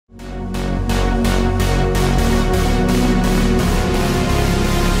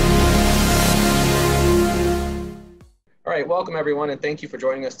right, welcome everyone, and thank you for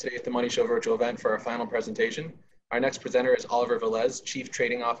joining us today at the Money Show virtual event for our final presentation. Our next presenter is Oliver Velez, Chief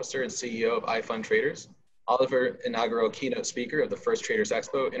Trading Officer and CEO of iFund Traders. Oliver, inaugural keynote speaker of the first Traders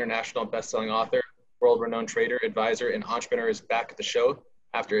Expo, international best-selling author, world-renowned trader, advisor, and entrepreneur, is back at the show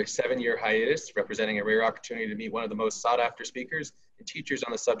after a 7-year hiatus, representing a rare opportunity to meet one of the most sought-after speakers and teachers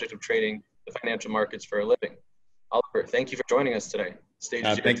on the subject of trading the financial markets for a living. Oliver, thank you for joining us today. The stage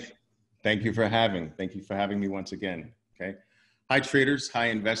is yours. Thank you for having me once again. Okay. Hi, traders. Hi,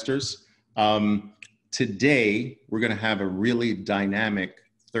 investors. Today, we're going to have a really dynamic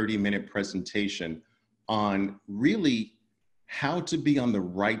 30-minute presentation on really how to be on the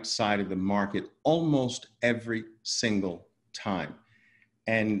right side of the market almost every single time.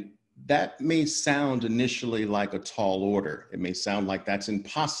 And that may sound initially like a tall order. It may sound like that's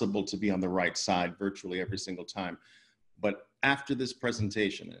impossible to be on the right side virtually every single time. But after this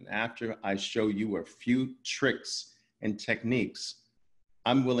presentation and after I show you a few tricks and techniques,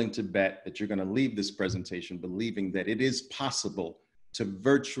 I'm willing to bet that you're going to leave this presentation believing that it is possible to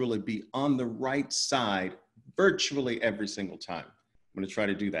virtually be on the right side virtually every single time. I'm going to try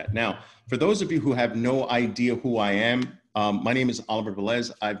to do that. Now, for those of you who have no idea who I am, my name is Oliver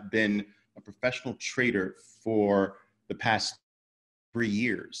Velez. I've been a professional trader for the past 3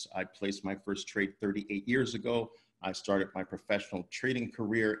 years. I placed my first trade 38 years ago. I started my professional trading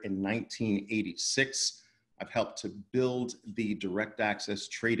career in 1986. I've helped to build the direct access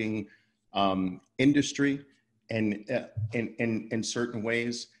trading industry, and in certain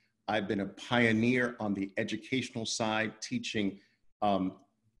ways, I've been a pioneer on the educational side, teaching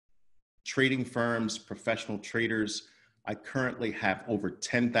trading firms, professional traders. I currently have over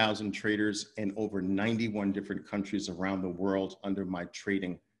 10,000 traders in over 91 different countries around the world under my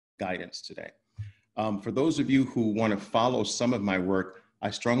trading guidance today. For those of you who want to follow some of my work,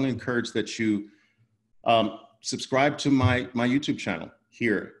 I strongly encourage that you subscribe to my YouTube channel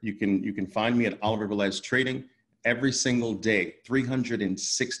here. You can find me at Oliver Velez Trading every single day,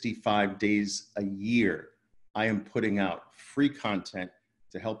 365 days a year. I am putting out free content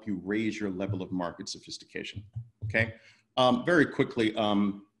to help you raise your level of market sophistication. Okay. Very quickly,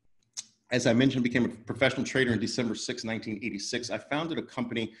 as I mentioned, became a professional trader in December 6, 1986. I founded a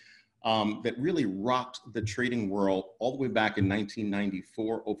company that really rocked the trading world all the way back in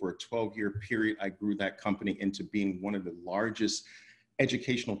 1994. Over a 12-year period, I grew that company into being one of the largest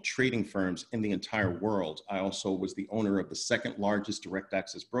educational trading firms in the entire world. I also was the owner of the second largest direct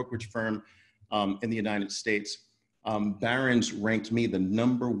access brokerage firm in the United States. Barron's ranked me the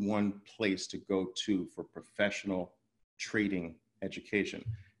 #1 place to go to for professional trading education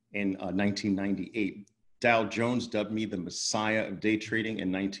in 1998. Dow Jones dubbed me the Messiah of day trading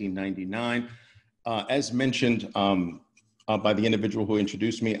in 1999. As mentioned by the individual who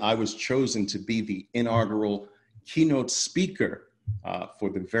introduced me, I was chosen to be the inaugural keynote speaker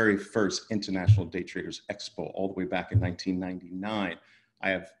for the very first International Day Traders Expo all the way back in 1999.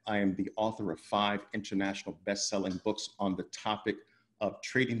 I am the author of 5 international best-selling books on the topic of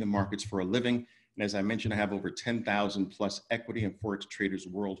trading the markets for a living. And as I mentioned, I have over 10,000 plus equity and forex traders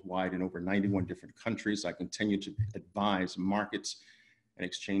worldwide in over 91 different countries. I continue to advise markets and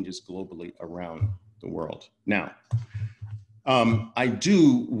exchanges globally around the world. Now, I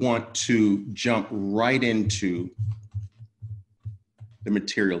do want to jump right into the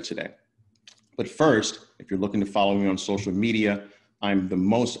material today. But first, if you're looking to follow me on social media, I'm the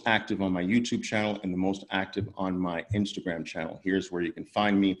most active on my YouTube channel and the most active on my Instagram channel. Here's where you can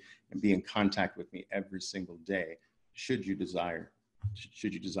find me and be in contact with me every single day, should you desire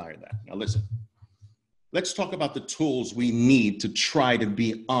that. Now listen, let's talk about the tools we need to try to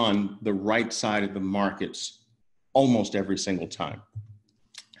be on the right side of the markets almost every single time.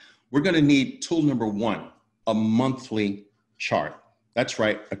 We're going to need tool number 1, a monthly chart. That's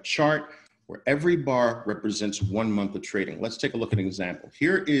right, a chart where every bar represents 1 month of trading. Let's take a look at an example.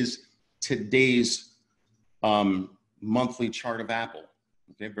 Here is today's monthly chart of Apple.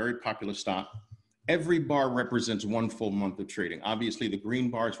 Okay, very popular stock. Every bar represents 1 full month of trading. Obviously, the green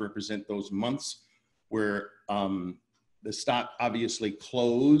bars represent those months where the stock obviously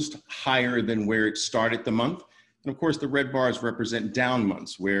closed higher than where it started the month. And of course, the red bars represent down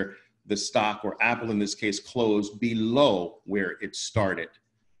months where the stock, or Apple in this case, closed below where it started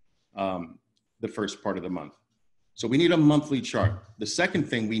the first part of the month. So we need a monthly chart. The second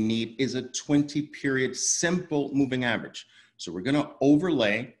thing we need is a 20-period simple moving average. So we're going to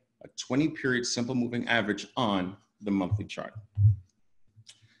overlay a 20-period simple moving average on the monthly chart.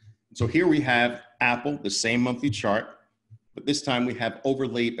 So here we have Apple, the same monthly chart, but this time we have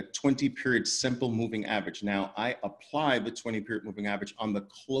overlaid a 20-period simple moving average. Now I apply the 20-period moving average on the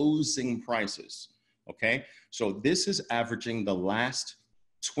closing prices. okay? So this is averaging the last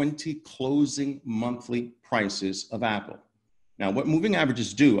 20 closing monthly prices of Apple. Now, what moving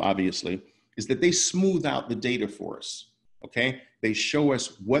averages do, obviously, is that they smooth out the data for us, okay? They show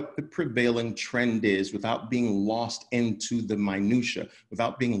us what the prevailing trend is without being lost into the minutia,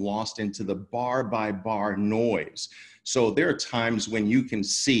 without being lost into the bar by bar noise. So there are times when you can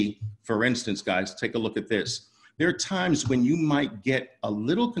see, for instance, guys, take a look at this. There are times when you might get a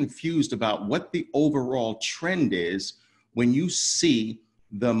little confused about what the overall trend is when you see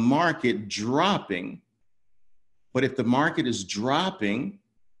the market dropping. But if the market is dropping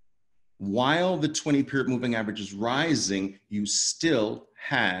while the 20-period moving average is rising, you still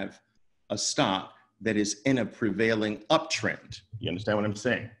have a stock that is in a prevailing uptrend. You understand what I'm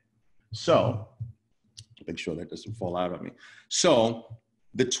saying? So, make sure that doesn't fall out on me. So,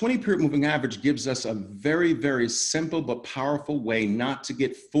 the 20-period moving average gives us a very, very simple but powerful way not to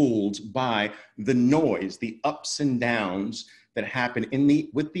get fooled by the noise, the ups and downs that happen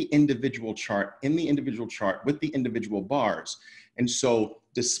with the individual chart, with the individual bars. And so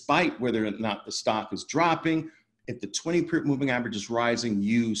despite whether or not the stock is dropping, if the 20-period moving average is rising,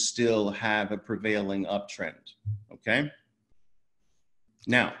 you still have a prevailing uptrend, okay?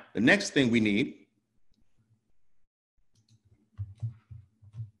 Now, the next thing we need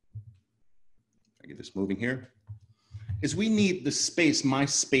get this moving here, is we need the space, my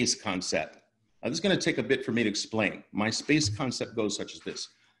space concept. Now, this is going to take a bit for me to explain. My space concept goes such as this.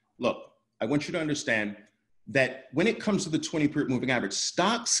 Look, I want you to understand that when it comes to the 20-period moving average,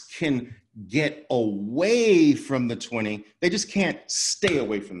 stocks can get away from the 20. They just can't stay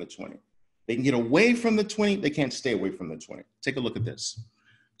away from the 20. They can get away from the 20. They can't stay away from the 20. Take a look at this.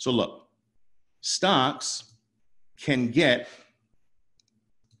 So look, stocks can get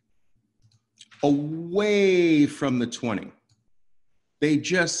away from the 20. They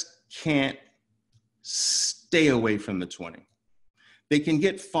just can't stay away from the 20. They can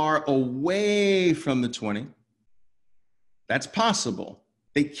get far away from the 20. That's possible.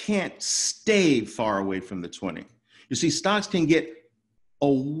 They can't stay far away from the 20. You see, stocks can get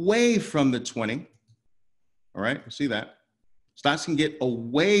away from the 20. All right, you see that? Stocks can get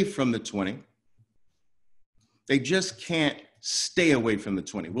away from the 20. They just can't stay away from the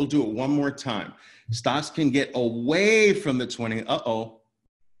 20. We'll do it one more time. Stocks can get away from the 20.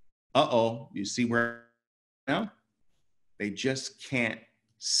 You see where now? They just can't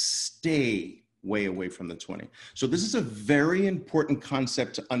stay way away from the 20. So this is a very important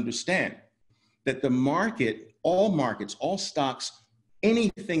concept to understand, that the market, all stocks,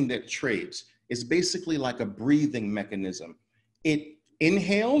 anything that trades is basically like a breathing mechanism. It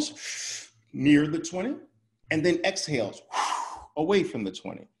inhales near the 20 and then exhales away from the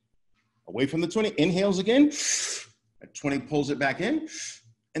 20. Away from the 20, inhales again, at 20 pulls it back in,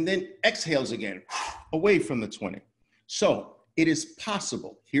 and then exhales again, away from the 20. So it is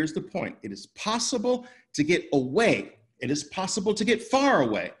possible, here's the point, it is possible to get away, it is possible to get far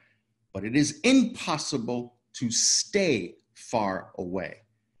away, but it is impossible to stay far away.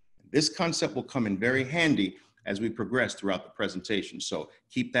 This concept will come in very handy as we progress throughout the presentation. So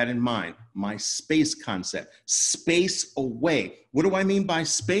keep that in mind. My space concept, space away. What do I mean by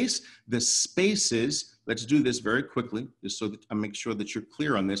space? The spaces, let's do this very quickly, just so that I make sure that you're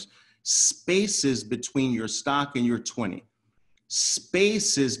clear on this. Spaces between your stock and your 20.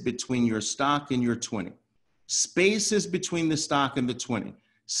 Spaces between your stock and your 20. Spaces between the stock and the 20.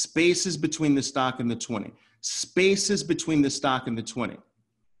 Spaces between the stock and the 20. Spaces between the stock and the 20.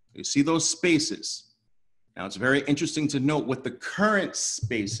 You see those spaces? Now, it's very interesting to note what the current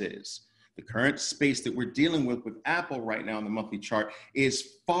space is. The current space that we're dealing with Apple right now on the monthly chart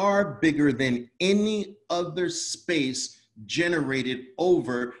is far bigger than any other space generated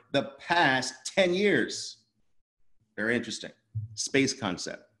over the past 10 years. Very interesting. Space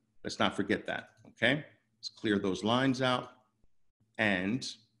concept. Let's not forget that, okay? Let's clear those lines out and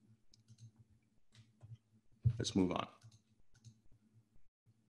let's move on.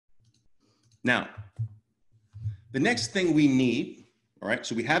 Now, the next thing we need, all right,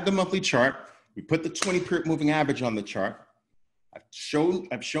 so we have the monthly chart. We put the 20-period moving average on the chart. I've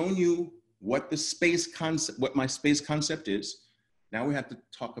shown you what the space concept, what my space concept is. Now we have to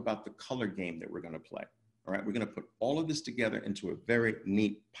talk about the color game that we're going to play. All right, we're going to put all of this together into a very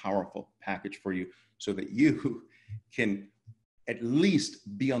neat, powerful package for you so that you can at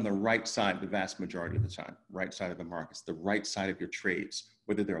least be on the right side the vast majority of the time, right side of the markets, the right side of your trades,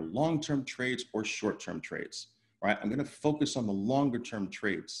 whether they're long-term trades or short-term trades. All right, I'm going to focus on the longer-term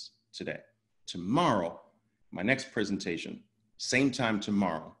trades today. Tomorrow, my next presentation, same time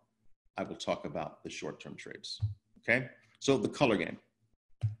tomorrow, I will talk about the short-term trades. Okay, so the color game.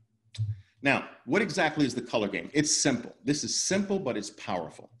 Now, what exactly is the color game? It's simple. This is simple, but it's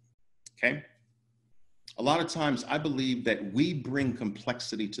powerful, okay? A lot of times I believe that we bring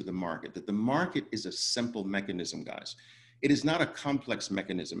complexity to the market, that the market is a simple mechanism, guys. It is not a complex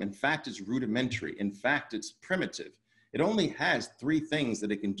mechanism. In fact, it's rudimentary. In fact, it's primitive. It only has three things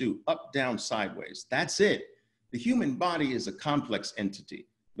that it can do: up, down, sideways. That's it. The human body is a complex entity.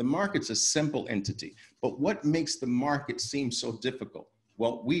 The market's a simple entity. But what makes the market seem so difficult?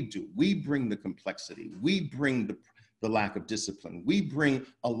 Well, we do. We bring the complexity. We bring the lack of discipline. We bring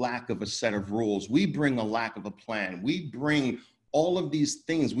a lack of a set of rules. We bring a lack of a plan. We bring all of these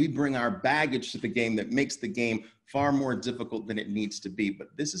things. We bring our baggage to the game that makes the game far more difficult than it needs to be.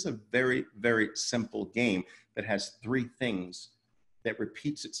 But this is a very, very simple game that has three things that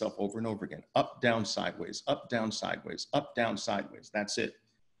repeats itself over and over again: up, down, sideways, up, down, sideways, up, down, sideways. That's it.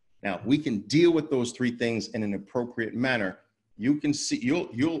 Now, we can deal with those three things in an appropriate manner. You can see,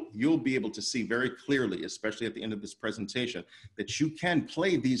 you'll be able to see very clearly, especially at the end of this presentation, that you can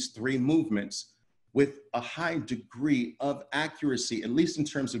play these three movements with a high degree of accuracy, at least in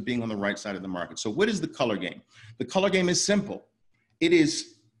terms of being on the right side of the market. So what is the color game? The color game is simple. It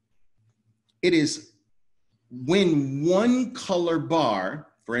is when one color bar,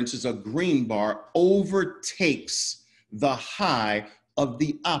 for instance, a green bar, overtakes the high of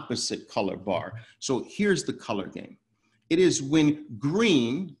the opposite color bar. So here's the color game. It is when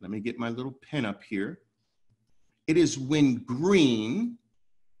green, let me get my little pen up here. It is when green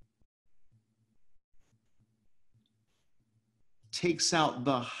takes out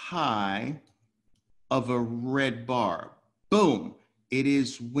the high of a red bar. Boom. It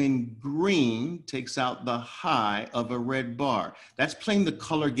is when green takes out the high of a red bar. That's playing the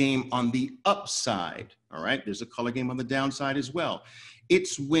color game on the upside, all right? There's a color game on the downside as well.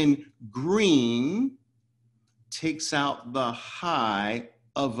 It's when green takes out the high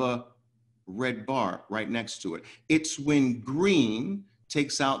of a red bar right next to it. It's when green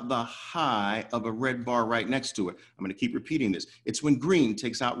takes out the high of a red bar right next to it. I'm going to keep repeating this. It's when green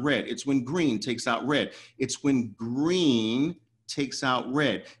takes out red. It's when green takes out red. It's when green takes out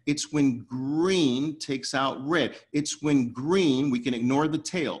red. It's when green takes out red. It's when green, we can ignore the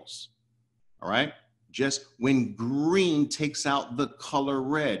tails, all right? Just when green takes out the color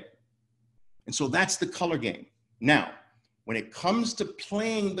red. And so that's the color game. Now, when it comes to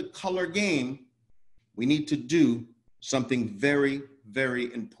playing the color game, we need to do something very,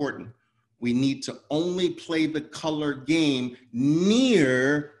 very important. We need to only play the color game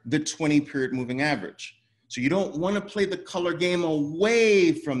near the 20-period moving average. So you don't want to play the color game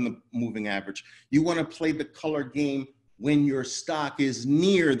away from the moving average. You want to play the color game when your stock is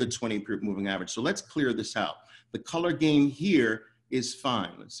near the 20-period moving average. So let's clear this out. The color game here is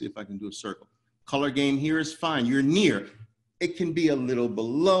fine. Let's see if I can do a circle. Color game here is fine. You're near. It can be a little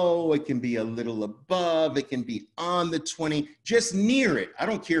below. It can be a little above. It can be on the 20. Just near it. I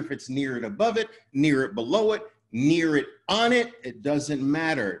don't care if it's near it above it, near it below it, near it on it. It doesn't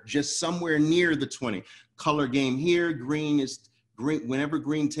matter. Just somewhere near the 20. Color game here, green is green. Whenever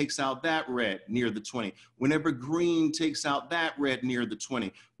green takes out that red, near the 20. Whenever green takes out that red, near the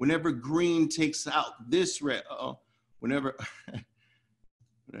 20. Whenever green takes out this red, whenever, what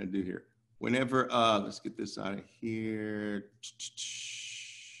did I do here? Whenever, let's get this out of here.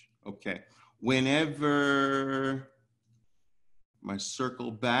 Okay. Whenever my circle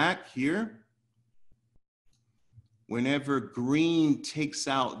back here, whenever green takes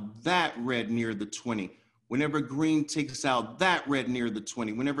out that red near the 20, whenever green takes out that red near the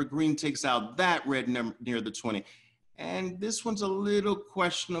 20, whenever green takes out that red near the 20. And this one's a little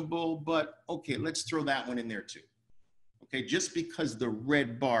questionable, but okay, let's throw that one in there too. Okay, just because the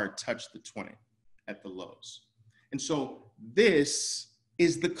red bar touched the 20 at the lows. And so this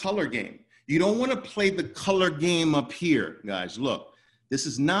is the color game. You don't want to play the color game up here, guys. Look, this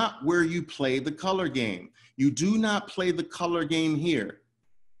is not where you play the color game. You do not play the color game here.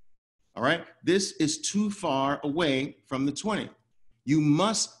 All right, this is too far away from the 20. You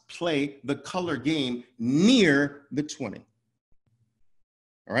must play the color game near the 20.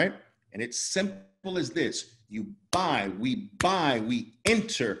 All right, and it's simple as this. You buy, we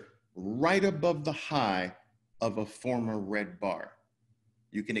enter right above the high of a former red bar.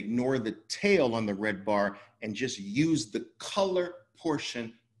 You can ignore the tail on the red bar and just use the color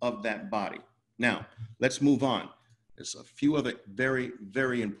portion of that body. Now, let's move on. There's a few other very,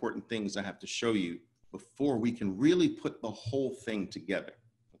 very important things I have to show you before we can really put the whole thing together,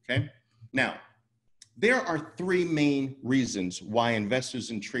 okay? Now, there are three main reasons why investors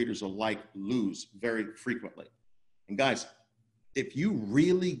and traders alike lose very frequently. And guys, if you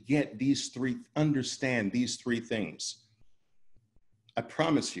really get these three, understand these three things, I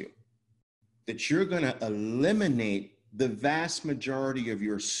promise you, that you're going to eliminate the vast majority of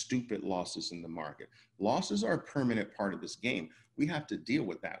your stupid losses in the market. Losses are a permanent part of this game. We have to deal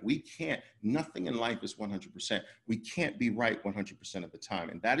with that. We can't, nothing in life is 100%. We can't be right 100% of the time.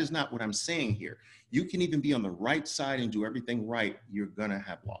 And that is not what I'm saying here. You can even be on the right side and do everything right. You're going to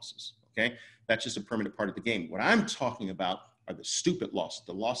have losses. Okay. That's just a permanent part of the game. What I'm talking about are the stupid losses,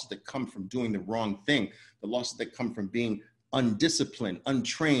 the losses that come from doing the wrong thing, the losses that come from being undisciplined,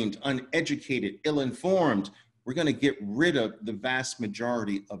 untrained, uneducated, ill-informed. We're going to get rid of the vast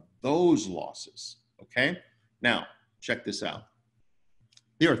majority of those losses. Okay. Now, check this out.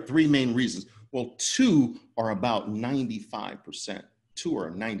 There are three main reasons. Well, two are about 95%. Two are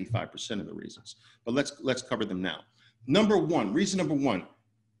 95% of the reasons. But let's cover them now. Reason number one,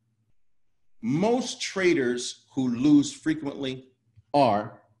 most traders who lose frequently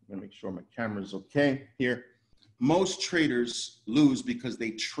are, let me make sure my camera's okay here. Most traders lose because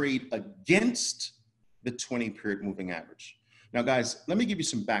they trade against the 20-period moving average. Now, guys, let me give you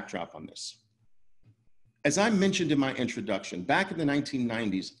some backdrop on this. As I mentioned in my introduction, back in the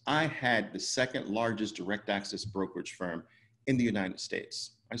 1990s, I had the second largest direct access brokerage firm in the United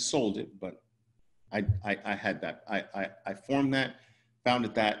States. I sold it, but I had that. I formed that,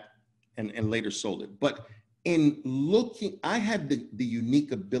 founded that, and later sold it. But in looking, I had the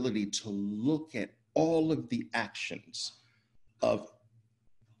unique ability to look at all of the actions of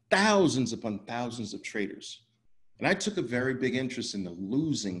thousands upon thousands of traders. And I took a very big interest in the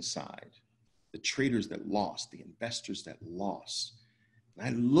losing side, the traders that lost, the investors that lost. And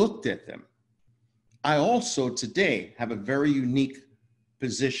I looked at them. I also today have a very unique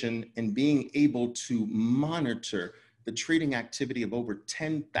position in being able to monitor the trading activity of over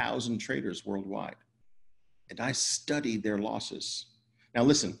 10,000 traders worldwide. And I studied their losses. Now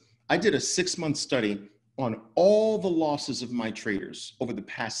listen, I did a 6-month study on all the losses of my traders over the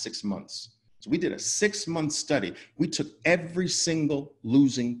past 6 months. So we did a 6-month study. We took every single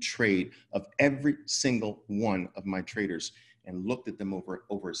losing trade of every single one of my traders and looked at them over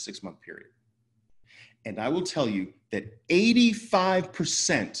a 6-month period. And I will tell you that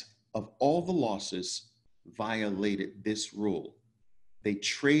 85% of all the losses violated this rule.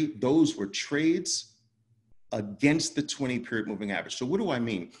 Those were trades against the 20-period moving average. So what do I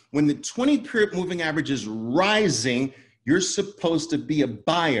mean? When the 20-period moving average is rising, you're supposed to be a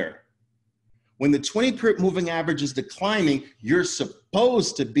buyer. When the 20-period moving average is declining, you're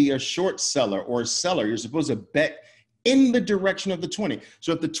supposed to be a short seller or a seller. You're supposed to bet in the direction of the 20.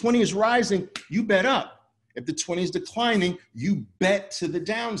 So if the 20 is rising, you bet up. If the 20 is declining, you bet to the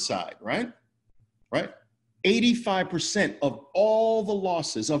downside, right? Right? 85% of all the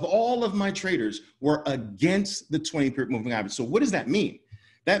losses of all of my traders were against the 20-period moving average. So what does that mean?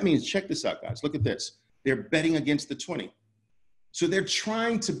 That means, check this out, guys. Look at this. They're betting against the 20. So they're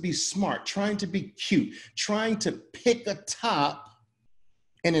trying to be smart, trying to be cute, trying to pick a top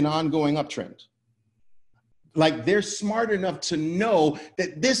in an ongoing uptrend. Like they're smart enough to know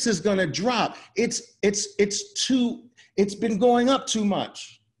that this is going to drop. It's been going up too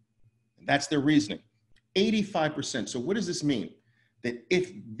much. That's their reasoning. 85%. So what does this mean? That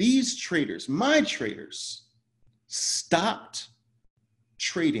if these traders, my traders, stopped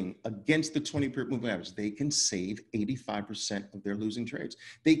trading against the 20-period moving average, they can save 85% of their losing trades.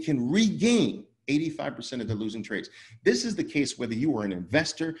 They can regain 85% of their losing trades. This is the case whether you are an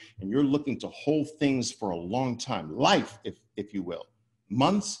investor and you're looking to hold things for a long time, life, if you will,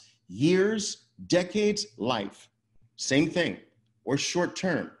 months, years, decades, life, same thing, or short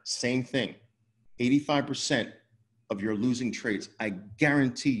term, same thing. 85% of your losing trades, I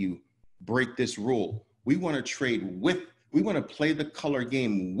guarantee you, break this rule. We want to play the color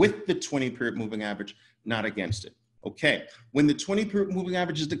game with the 20-period moving average, not against it. Okay, when the 20-period moving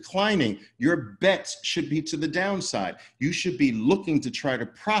average is declining, your bets should be to the downside. You should be looking to try to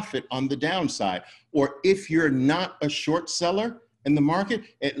profit on the downside. Or if you're not a short seller in the market,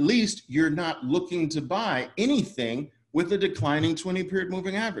 at least you're not looking to buy anything with a declining 20-period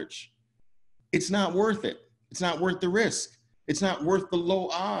moving average. It's not worth it. It's not worth the risk. It's not worth the low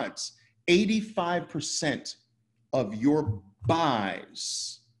odds. 85% of your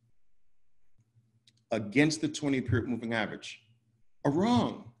buys against the 20-period moving average are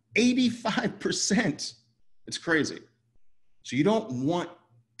wrong. 85%. It's crazy. So you don't want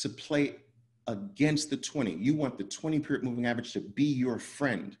to play against the 20. You want the 20-period moving average to be your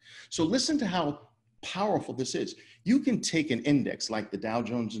friend. So listen to how powerful this is. You can take an index like the Dow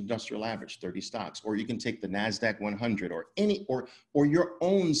Jones Industrial Average, 30 stocks, or you can take the NASDAQ 100 or your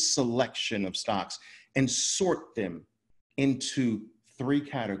own selection of stocks and sort them into 3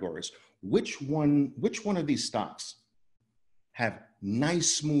 categories. Which one of these stocks have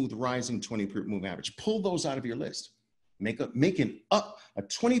nice, smooth, rising 20-period moving average. Pull those out of your list. Make a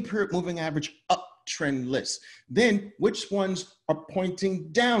 20-period moving average uptrend list. Then which ones are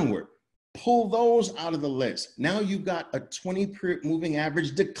pointing downward? Pull those out of the list. Now you've got a 20-period moving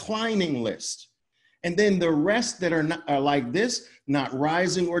average declining list. And then the rest that are like this, not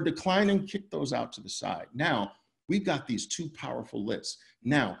rising or declining, kick those out to the side. Now, we've got these two powerful lists.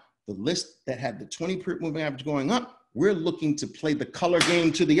 Now, the list that had the 20-period moving average going up, we're looking to play the color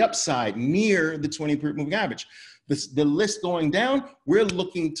game to the upside near the 20-period moving average. The list going down, we're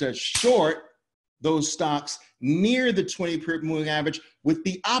looking to short those stocks near the 20-period moving average with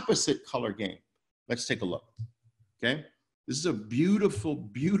the opposite color game. Let's take a look, okay? This is a beautiful,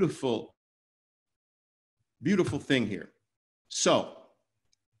 beautiful, beautiful thing here. So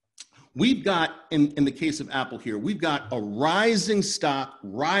we've got, in the case of Apple here, we've got a rising stock,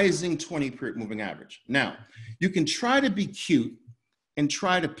 rising 20-period moving average. Now, you can try to be cute and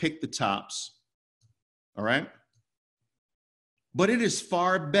try to pick the tops, all right? But it is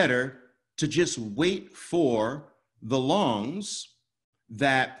far better to just wait for the longs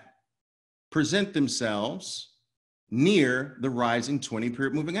that present themselves near the rising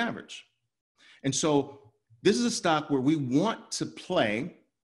 20-period moving average. And so this is a stock where we want to play.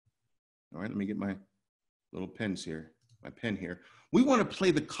 All right, let me get my little pens here, my pen here. We want to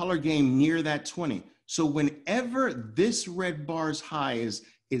play the color game near that 20. So whenever this red bar's high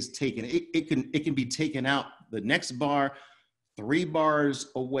is taken, it can be taken out the next bar, 3 bars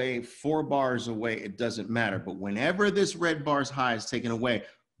away, 4 bars away, it doesn't matter. But whenever this red bar's high is taken away,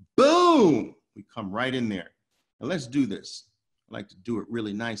 boom, we come right in there. Now let's do this. I like to do it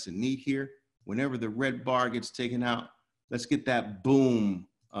really nice and neat here. Whenever the red bar gets taken out, let's get that boom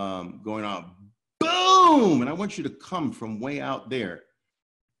going on. Boom! And I want you to come from way out there.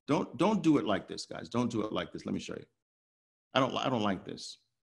 Don't do it like this, guys. Don't do it like this. Let me show you. I don't like this.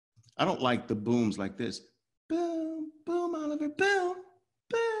 I don't like the booms like this. Boom, boom, Oliver, boom,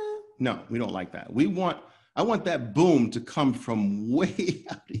 boom. No, we don't like that. I want that boom to come from way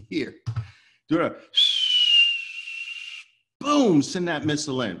out of here. Do a boom, send that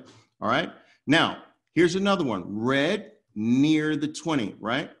missile in. All right. Now, here's another one. Red near the 20,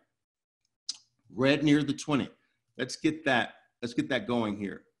 right? Red near the 20. Let's get that going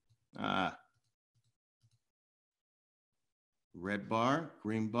here. Red bar,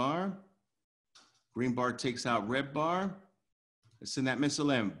 green bar. Green bar takes out red bar. Let's send that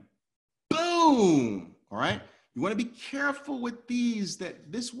missile in. Boom! All right? You want to be careful with these, that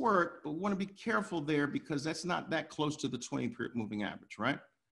this worked, but we want to be careful there because that's not that close to the 20-period moving average, right?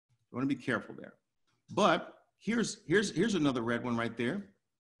 You want to be careful there. But here's another red one right there.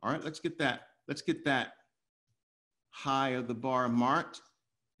 All right, let's get that high of the bar marked,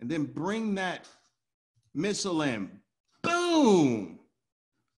 and then bring that missile in. Boom!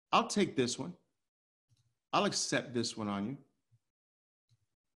 I'll take this one. I'll accept this one on you.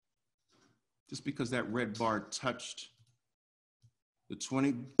 Just because that red bar touched the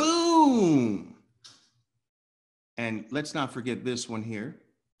 20. Boom! And let's not forget this one here,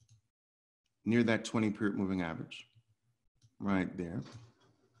 near that 20-period moving average, right there.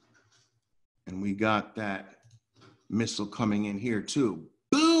 And we got that missile coming in here too.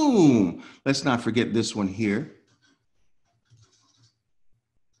 Boom! Let's not forget this one here.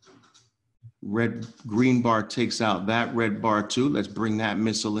 Green bar takes out that red bar too. Let's bring that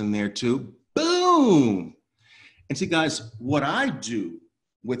missile in there too. Boom! And see, guys, what I do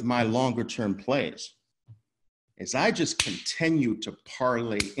with my longer term plays is I just continue to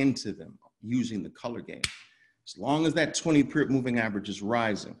parlay into them using the color game. As long as that 20-period moving average is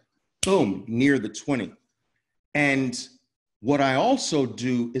rising, boom, near the 20. And what I also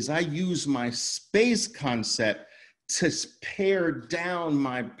do is I use my space concept to pare down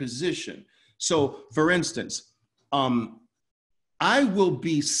my position. So for instance, I will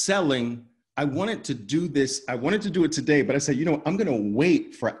be selling, I wanted to do it today, but I said, you know, I'm gonna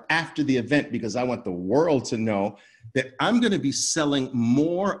wait for after the event because I want the world to know that I'm gonna be selling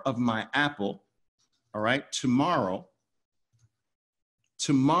more of my Apple, all right, tomorrow.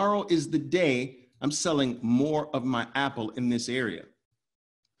 Tomorrow is the day I'm selling more of my Apple in this area,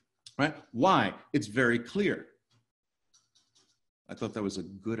 right? Why? It's very clear. I thought that was a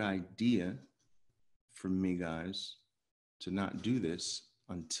good idea for me, guys, to not do this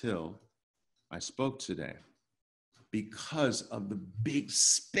until I spoke today because of the big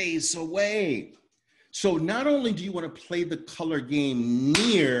space away. So not only do you want to play the color game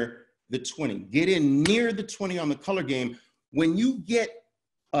near the 20, get in near the 20 on the color game, when you get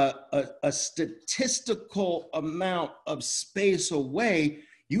a statistical amount of space away,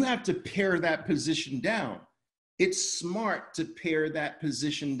 you have to pare that position down. it's smart to pare that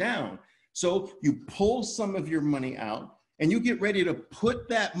position down. So you pull some of your money out and you get ready to put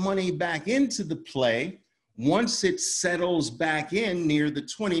that money back into the play once it settles back in near the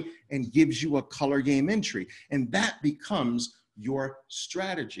 20 and gives you a color game entry. And that becomes your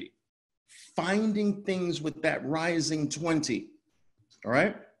strategy. Finding things with that rising 20, all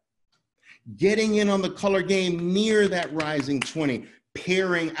right? Getting in on the color game near that rising 20,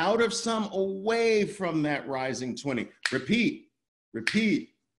 pairing out of some away from that rising 20. Repeat, repeat,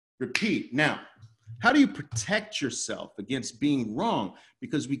 repeat. Now, how do you protect yourself against being wrong?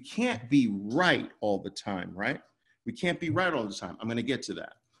 Because we can't be right all the time, right? We can't be right all the time. I'm going to get to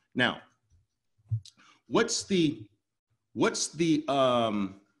that. Now, what's the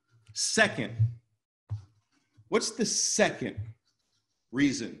second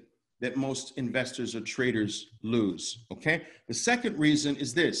reason that most investors or traders lose? Okay, the second reason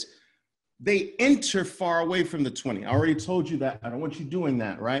is this: they enter far away from the 20. I already told you that. I don't want you doing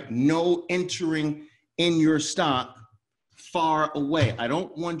that, right? No entering in your stock far away. I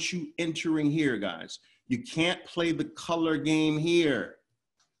don't want you entering here, guys. You can't play the color game here.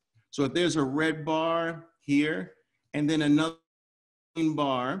 So if there's a red bar here and then another green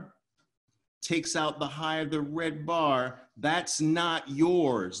bar takes out the high of the red bar, that's not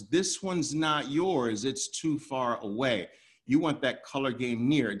yours. This one's not yours. It's too far away. You want that color game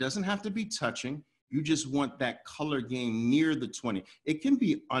near. It doesn't have to be touching. You just want that color game near the 20. It can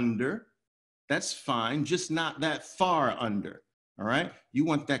be under. That's fine, just not that far under, all right? You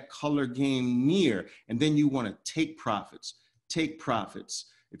want that color game near, and then you want to take profits, take profits.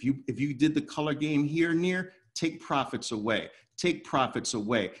 If you did the color game here near, take profits away, take profits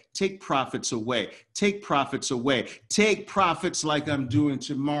away, take profits away, take profits away, take profits like I'm doing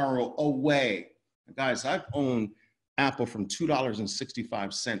tomorrow away. Guys, I've owned Apple from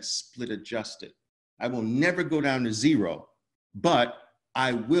 $2.65 split adjusted. I will never go down to zero, but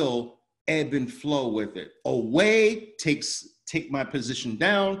I will ebb and flow with it. Away, take my position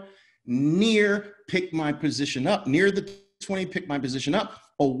down. Near, pick my position up. Near the 20, pick my position up.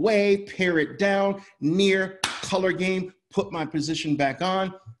 Away, pare it down. Near, color game, put my position back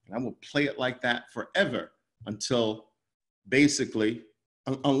on. And I will play it like that forever until basically,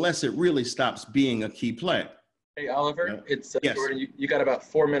 unless it really stops being a key play. Hey, Oliver, Yeah. it's Yes. Jordan. You got about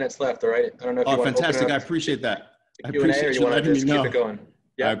 4 minutes left, all right? I don't know if you want Fantastic. to I open it up appreciate that. to I Q&A, or appreciate you you want to letting me just know. keep it going?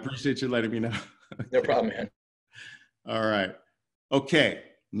 Yeah, I appreciate you letting me know. no problem, man. All right. Okay.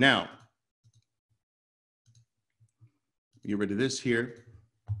 Now, get rid of this here.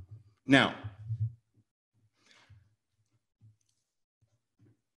 Now,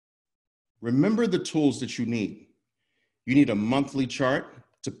 remember the tools that you need. You need a monthly chart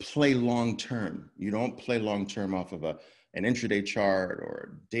to play long term. You don't play long term off of an intraday chart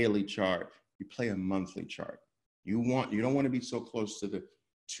or a daily chart. You play a monthly chart. You don't want to be so close to the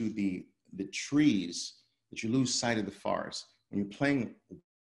trees that you lose sight of the forest. When you're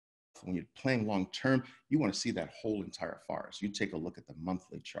playing long term, you want to see that whole entire forest. You take a look at the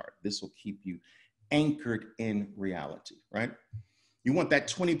monthly chart. This will keep you anchored in reality, right? You want that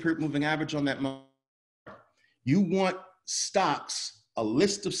 20-period moving average on that month. You want stocks, a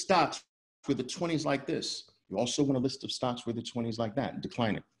list of stocks for the 20s like this. You also want a list of stocks for the 20s like that,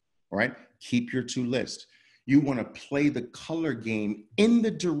 declining, all right? Keep your two lists. You want to play the color game in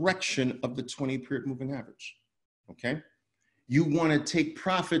the direction of the 20-period moving average, okay? You want to take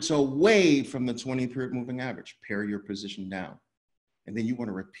profits away from the 20-period moving average, pare your position down. And then you want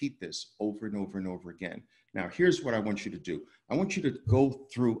to repeat this over and over and over again. Now, here's what I want you to do. I want you to go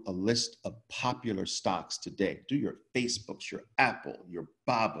through a list of popular stocks today. Do your Facebooks, your Apple, your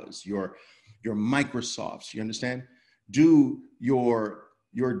Babas, your Microsofts, you understand? Do your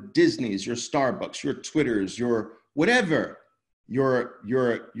Disneys, your Starbucks, your Twitters, your whatever, do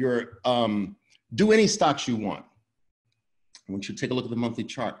any stocks you want. I want you to take a look at the monthly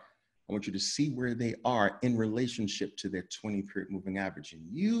chart. I want you to see where they are in relationship to their 20-period moving average. And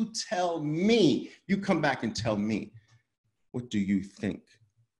you tell me, you come back and tell me, what do you think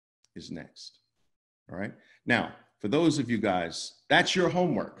is next? All right. Now, for those of you guys, that's your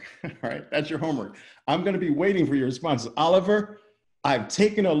homework. All right. That's your homework. I'm going to be waiting for your responses. Oliver, I've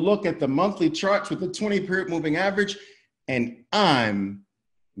taken a look at the monthly charts with the 20-period moving average, and I'm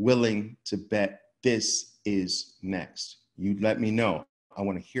willing to bet this is next. You let me know. I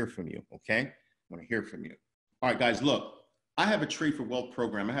want to hear from you, okay? I want to hear from you. All right, guys, look, I have a Trade for Wealth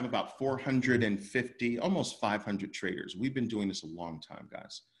program. I have about 450, almost 500 traders. We've been doing this a long time,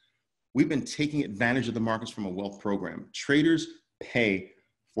 guys. We've been taking advantage of the markets from a wealth program. Traders pay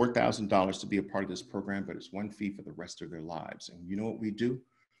 $4,000 to be a part of this program, but it's one fee for the rest of their lives. And you know what we do?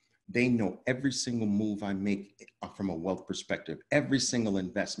 They know every single move I make from a wealth perspective, every single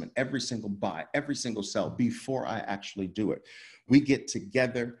investment, every single buy, every single sell before I actually do it. We get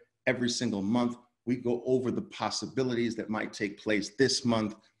together every single month. We go over the possibilities that might take place this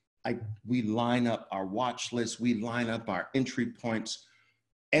month. We line up our watch list. We line up our entry points.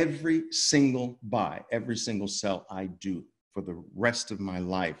 Every single buy, every single sell I do for the rest of my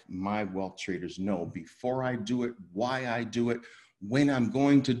life, my wealth traders know before I do it, why I do it, when I'm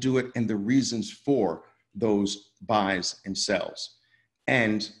going to do it, and the reasons for those buys and sells.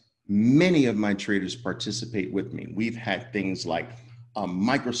 And many of my traders participate with me. We've had things like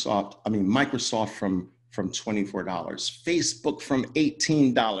Microsoft from $24, Facebook from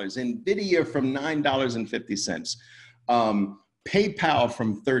 $18, Nvidia from $9.50, PayPal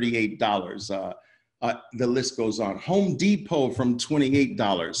from $38. The list goes on. Home Depot from $28,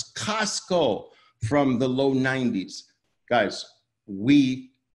 Costco from the low 90s. Guys,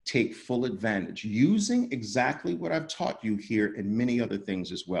 we take full advantage using exactly what I've taught you here and many other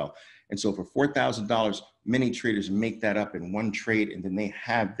things as well. And so for $4,000, many traders make that up in one trade, and then they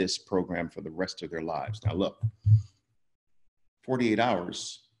have this program for the rest of their lives. Now look, 48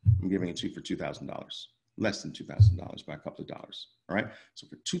 hours, I'm giving it to you for $2,000, less than $2,000 by a couple of dollars, all right? So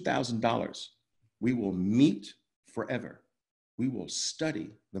for $2,000, we will meet forever. We will study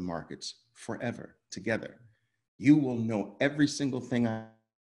the markets forever together. You will know every single thing,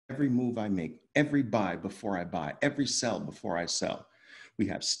 every move I make, every buy before I buy, every sell before I sell. We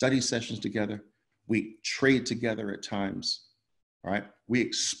have study sessions together. We trade together at times, all right? We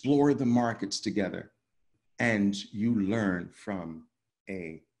explore the markets together, and you learn from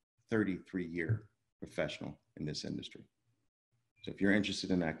a 33-year professional in this industry. So if you're interested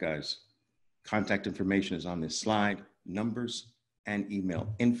in that, guys, contact information is on this slide, numbers and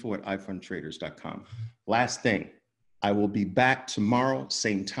email, info@ifundtraders.com. Last thing, I will be back tomorrow,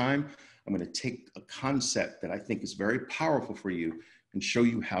 same time. I'm going to take a concept that I think is very powerful for you and show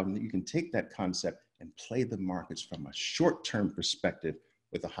you how you can take that concept and play the markets from a short-term perspective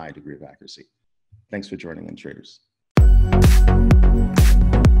with a high degree of accuracy. Thanks for joining in, traders.